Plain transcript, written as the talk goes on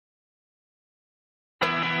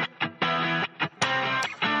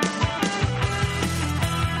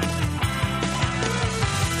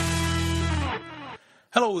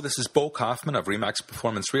Hello, this is Bo Kaufman of Remax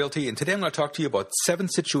Performance Realty, and today I'm going to talk to you about 7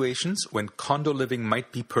 situations when condo living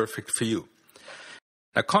might be perfect for you.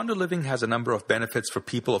 Now, condo living has a number of benefits for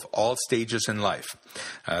people of all stages in life.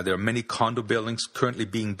 There are many condo buildings currently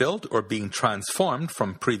being built or being transformed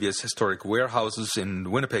from previous historic warehouses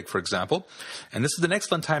in Winnipeg, for example, and this is an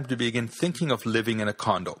excellent time to begin thinking of living in a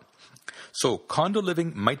condo. So, condo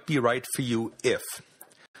living might be right for you if,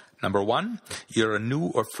 number 1, you're a new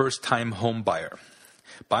or first-time home buyer.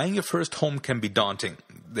 Buying your first home can be daunting.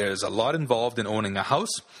 There's a lot involved in owning a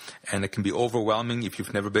house, and it can be overwhelming if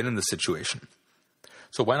you've never been in this situation.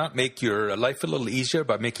 So why not make your life a little easier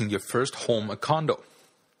by making your first home a condo?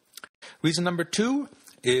 Reason number 2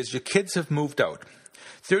 is your kids have moved out.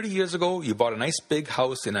 30 years ago, you bought a nice big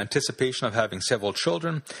house in anticipation of having several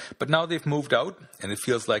children, but now they've moved out, and it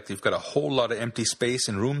feels like you've got a whole lot of empty space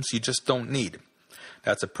and rooms you just don't need.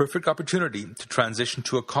 That's a perfect opportunity to transition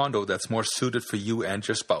to a condo that's more suited for you and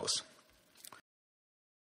your spouse.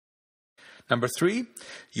 Number 3,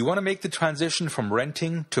 you want to make the transition from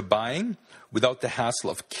renting to buying without the hassle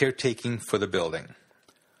of caretaking for the building.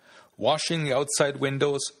 Washing the outside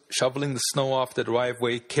windows, shoveling the snow off the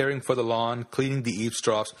driveway, caring for the lawn, cleaning the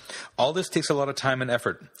eavesdrops, all this takes a lot of time and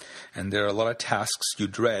effort, and there are a lot of tasks you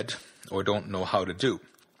dread or don't know how to do.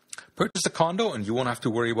 Purchase a condo and you won't have to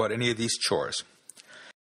worry about any of these chores.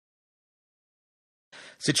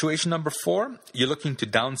 Situation number 4, you're looking to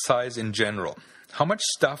downsize in general. How much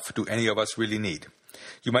stuff do any of us really need?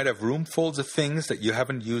 You might have roomfuls of things that you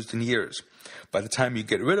haven't used in years. By the time you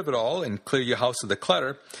get rid of it all and clear your house of the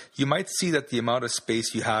clutter, you might see that the amount of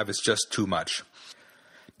space you have is just too much.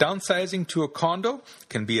 Downsizing to a condo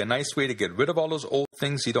can be a nice way to get rid of all those old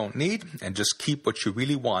things you don't need and just keep what you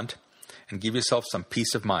really want and give yourself some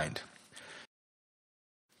peace of mind.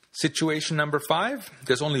 Situation number 5,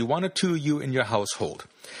 there's only 1 or 2 of you in your household.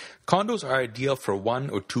 Condos are ideal for 1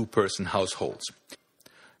 or 2 person households.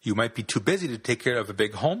 You might be too busy to take care of a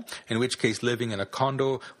big home, in which case living in a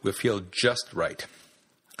condo will feel just right.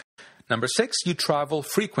 Number 6, you travel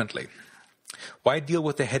frequently. Why deal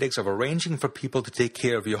with the headaches of arranging for people to take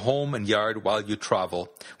care of your home and yard while you travel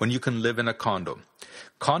when you can live in a condo?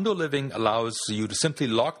 Condo living allows you to simply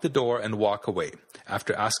lock the door and walk away,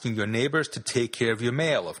 after asking your neighbors to take care of your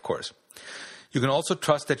mail, of course. You can also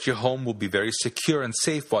trust that your home will be very secure and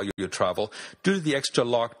safe while you travel due to the extra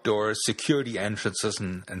locked doors, security entrances,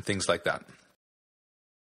 and things like that.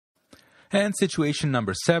 And situation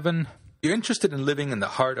number 7, you're interested in living in the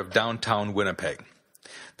heart of downtown Winnipeg.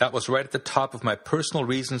 That was right at the top of my personal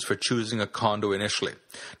reasons for choosing a condo initially.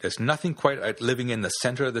 There's nothing quite like living in the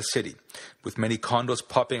center of the city. With many condos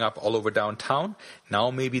popping up all over downtown, now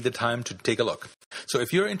may be the time to take a look. So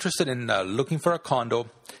if you're interested in looking for a condo,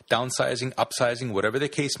 downsizing, upsizing, whatever the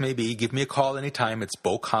case may be, give me a call anytime. It's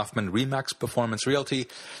Bo Kaufman, Remax Performance Realty.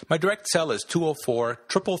 My direct cell is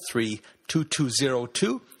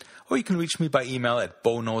 204-333-2202, or you can reach me by email at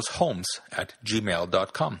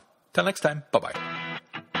bonoknowshomes@gmail.com. Till next time, bye-bye.